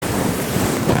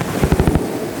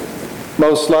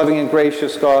Most loving and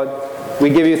gracious God, we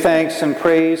give you thanks and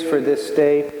praise for this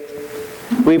day.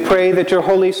 We pray that your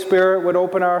Holy Spirit would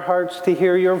open our hearts to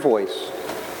hear your voice.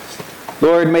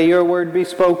 Lord, may your word be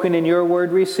spoken and your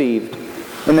word received.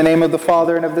 In the name of the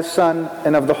Father, and of the Son,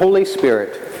 and of the Holy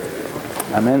Spirit.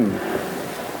 Amen.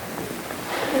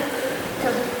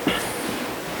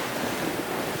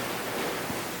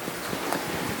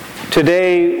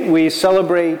 Today we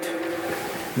celebrate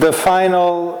the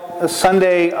final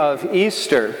Sunday of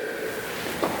Easter.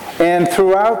 And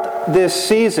throughout this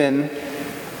season,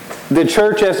 the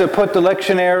church, as it put the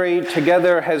lectionary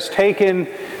together, has taken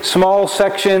small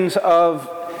sections of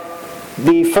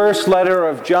the first letter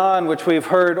of John, which we've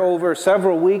heard over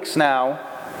several weeks now,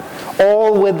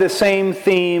 all with the same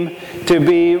theme, to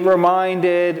be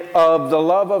reminded of the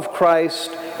love of Christ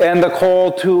and the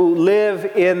call to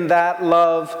live in that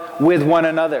love with one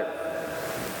another.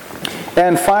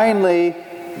 And finally,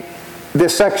 the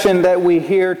section that we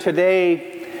hear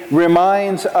today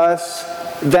reminds us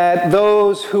that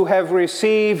those who have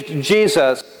received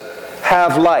Jesus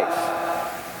have life,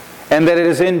 and that it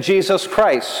is in Jesus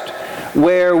Christ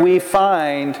where we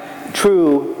find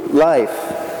true life.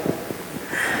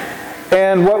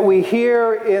 And what we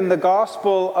hear in the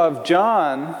Gospel of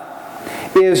John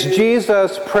is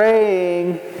Jesus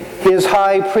praying his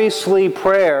high priestly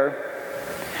prayer,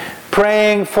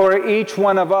 praying for each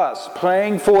one of us,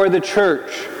 praying for the church,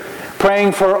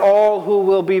 praying for all who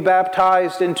will be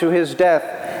baptized into his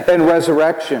death and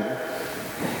resurrection.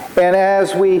 And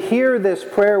as we hear this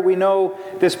prayer, we know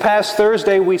this past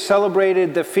Thursday we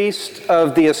celebrated the Feast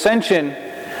of the Ascension,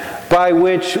 by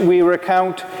which we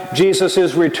recount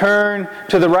Jesus' return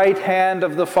to the right hand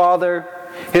of the Father,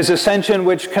 his ascension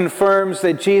which confirms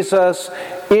that Jesus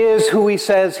is who he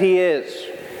says he is,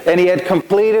 and he had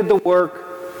completed the work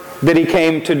that he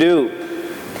came to do.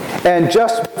 And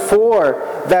just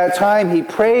before that time, he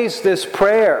prays this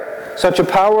prayer, such a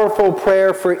powerful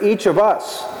prayer for each of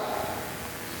us.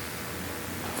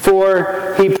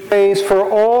 For he prays for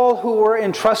all who were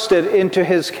entrusted into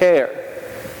his care.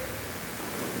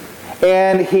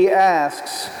 And he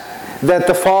asks that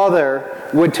the Father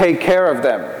would take care of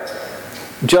them,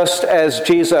 just as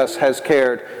Jesus has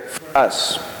cared for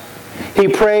us. He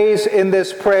prays in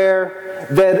this prayer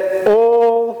that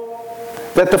all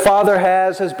that the Father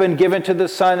has been given to the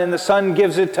Son, and the Son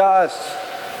gives it to us.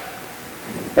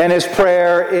 And his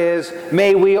prayer is,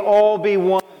 may we all be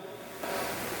one,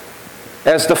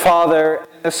 as the Father,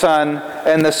 the Son,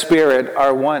 and the Spirit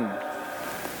are one.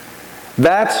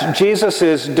 That's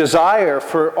Jesus' desire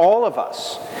for all of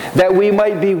us, that we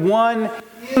might be one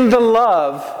in the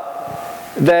love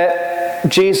that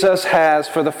Jesus has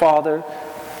for the Father,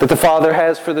 that the Father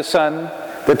has for the Son,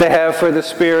 that they have for the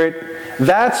Spirit.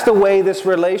 That's the way this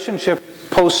relationship is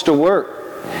supposed to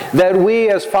work. That we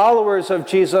as followers of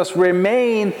Jesus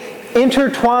remain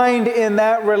intertwined in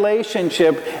that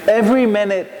relationship every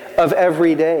minute of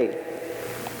every day.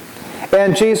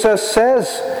 And Jesus says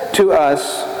to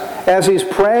us, as he's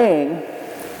praying,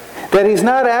 that he's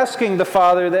not asking the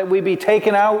Father that we be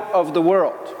taken out of the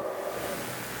world,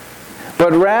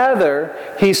 but rather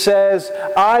he says,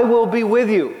 I will be with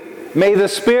you. May the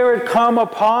Spirit come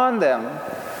upon them,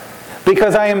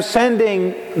 because I am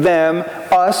sending them,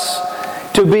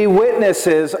 us, to be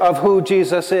witnesses of who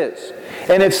Jesus is.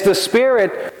 And it's the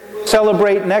Spirit we'll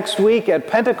celebrate next week at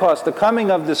Pentecost, the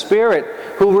coming of the Spirit,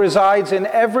 who resides in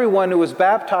everyone who is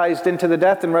baptized into the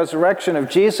death and resurrection of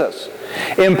Jesus,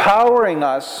 empowering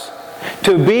us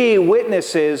to be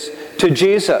witnesses to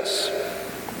Jesus.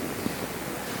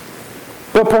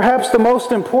 But perhaps the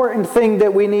most important thing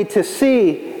that we need to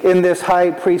see in this high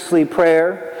priestly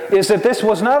prayer is that this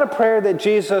was not a prayer that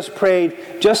Jesus prayed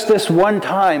just this one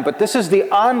time, but this is the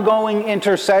ongoing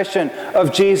intercession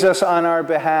of Jesus on our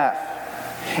behalf.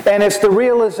 And it's the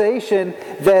realization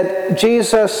that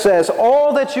Jesus says,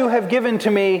 all that you have given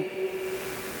to me,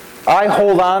 I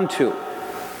hold on to,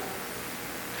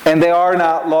 and they are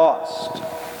not lost.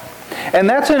 And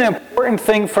that's an important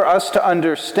thing for us to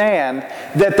understand,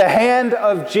 that the hand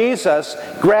of Jesus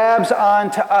grabs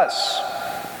onto us,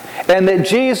 and that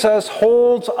Jesus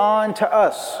holds on to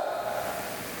us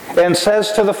and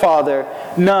says to the Father,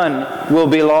 none will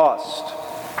be lost.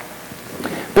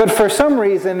 But for some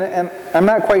reason, and I'm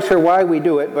not quite sure why we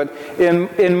do it, but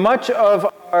in much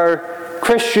of our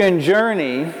Christian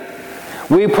journey,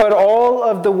 we put all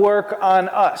of the work on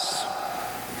us.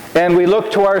 And we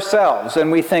look to ourselves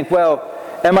and we think, well,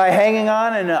 am I hanging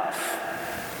on enough?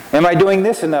 Am I doing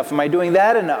this enough? Am I doing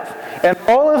that enough? And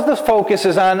all of the focus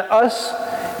is on us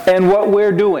and what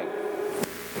we're doing.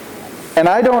 And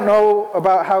I don't know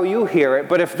about how you hear it,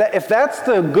 but if that's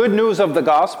the good news of the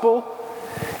gospel,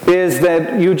 is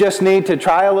that you just need to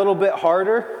try a little bit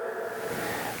harder,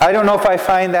 I don't know if I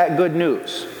find that good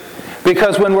news.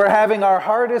 Because when we're having our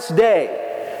hardest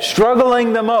day,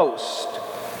 struggling the most,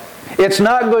 it's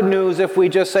not good news if we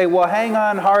just say, well, hang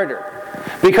on harder.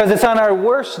 Because it's on our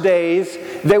worst days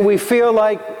that we feel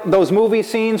like those movie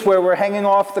scenes where we're hanging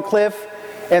off the cliff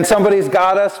and somebody's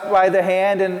got us by the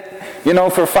hand and,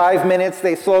 for 5 minutes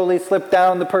they slowly slip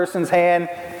down the person's hand.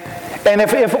 And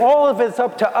if all of it's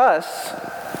up to us,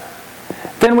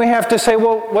 then we have to say,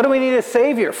 well, what do we need a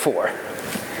Savior for?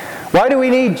 Why do we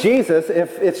need Jesus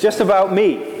if it's just about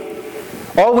me?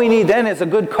 All we need then is a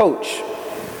good coach.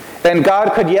 And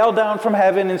God could yell down from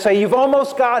heaven and say, you've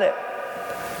almost got it.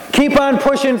 Keep on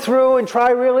pushing through and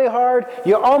try really hard.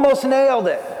 You almost nailed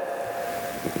it.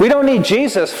 We don't need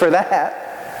Jesus for that.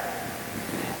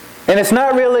 And it's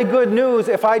not really good news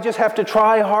if I just have to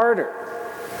try harder.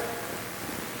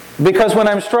 Because when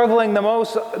I'm struggling the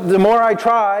most, the more I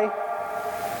try,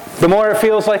 the more it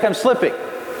feels like I'm slipping.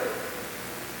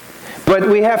 But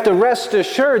we have to rest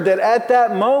assured that at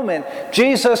that moment,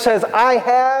 Jesus says, I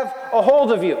have a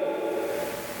hold of you.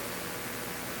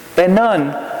 And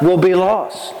none will be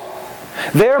lost.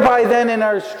 Thereby then in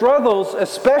our struggles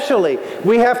especially,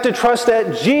 we have to trust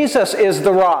that Jesus is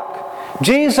the rock.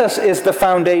 Jesus is the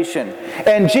foundation.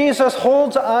 And Jesus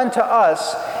holds on to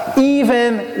us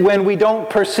even when we don't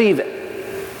perceive it.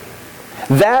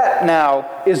 That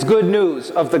now is good news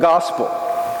of the gospel.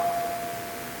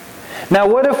 Now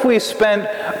what if we spent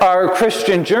our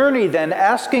Christian journey then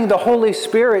asking the Holy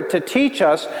Spirit to teach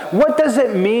us, what does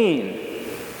it mean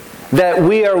that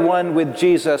we are one with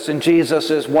Jesus and Jesus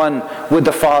is one with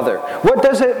the Father? What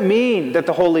does it mean that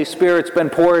the Holy Spirit's been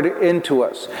poured into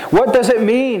us? What does it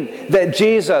mean that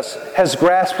Jesus has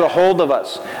grasped a hold of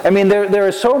us? I mean, there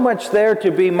is so much there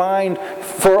to be mined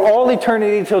for all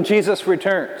eternity till Jesus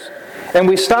returns. And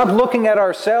we stop looking at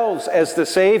ourselves as the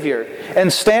Savior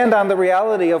and stand on the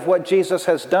reality of what Jesus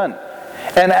has done.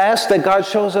 And ask that God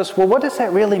shows us, well, what does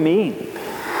that really mean?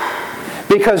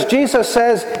 Because Jesus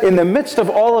says in the midst of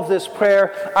all of this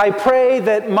prayer, I pray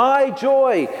that my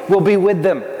joy will be with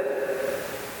them.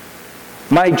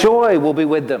 My joy will be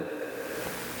with them.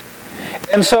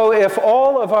 And so if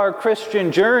all of our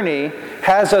Christian journey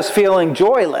has us feeling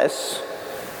joyless,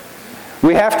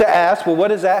 we have to ask, well, what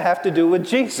does that have to do with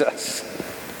Jesus?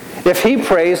 If he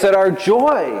prays that our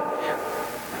joy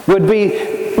would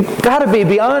be, got to be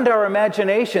beyond our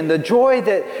imagination, the joy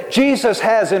that Jesus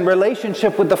has in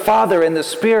relationship with the Father and the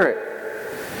Spirit.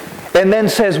 And then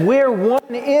says, we're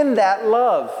one in that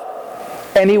love.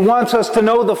 And he wants us to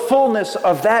know the fullness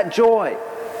of that joy.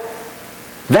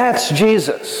 That's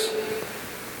Jesus.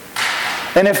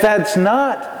 And if that's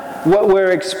not what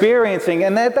we're experiencing,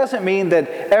 and that doesn't mean that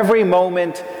every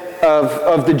moment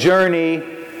of the journey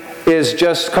is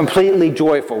just completely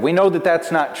joyful. We know that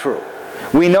that's not true.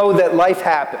 We know that life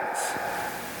happens.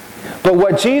 But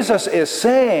what Jesus is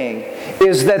saying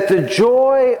is that the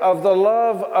joy of the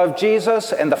love of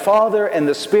Jesus and the Father and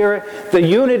the Spirit, the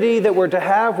unity that we're to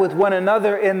have with one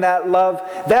another in that love,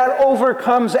 that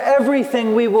overcomes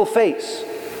everything we will face.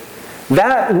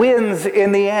 That wins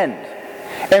in the end.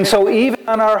 And so even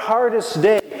on our hardest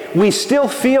day, we still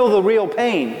feel the real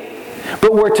pain.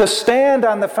 But we're to stand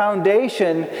on the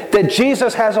foundation that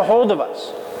Jesus has a hold of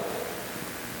us.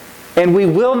 And we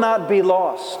will not be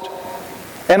lost.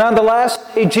 And on the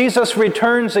last day, Jesus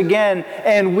returns again,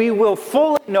 and we will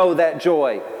fully know that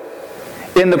joy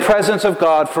in the presence of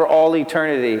God for all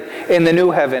eternity, in the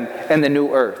new heaven and the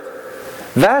new earth.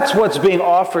 That's what's being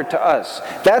offered to us.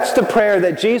 That's the prayer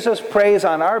that Jesus prays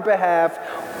on our behalf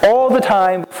all the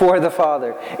time before the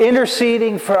Father,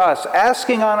 interceding for us,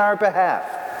 asking on our behalf.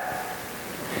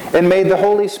 And may the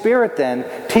Holy Spirit then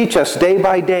teach us day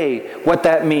by day what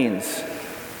that means.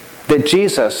 That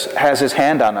Jesus has his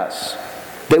hand on us.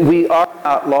 That we are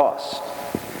not lost.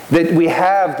 That we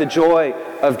have the joy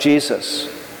of Jesus.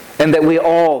 And that we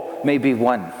all may be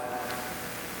one.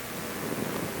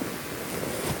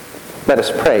 Let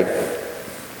us pray.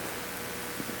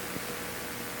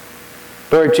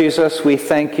 Lord Jesus, we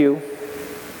thank you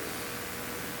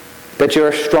that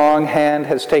your strong hand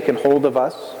has taken hold of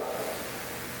us,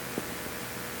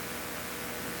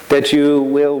 that you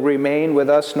will remain with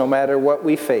us no matter what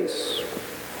we face.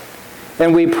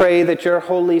 And we pray that your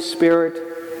Holy Spirit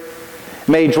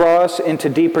may draw us into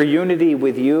deeper unity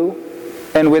with you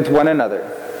and with one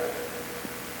another.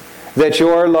 That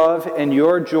your love and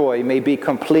your joy may be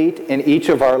complete in each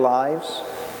of our lives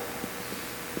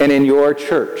and in your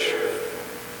church.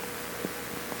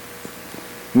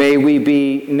 May we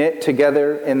be knit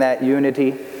together in that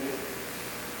unity.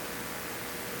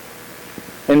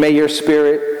 And may your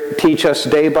Spirit teach us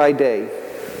day by day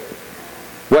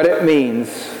what it means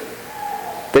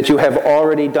that you have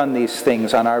already done these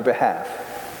things on our behalf.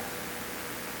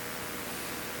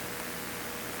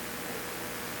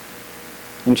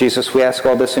 And Jesus, we ask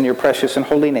all this in your precious and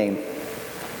holy name.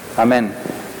 Amen.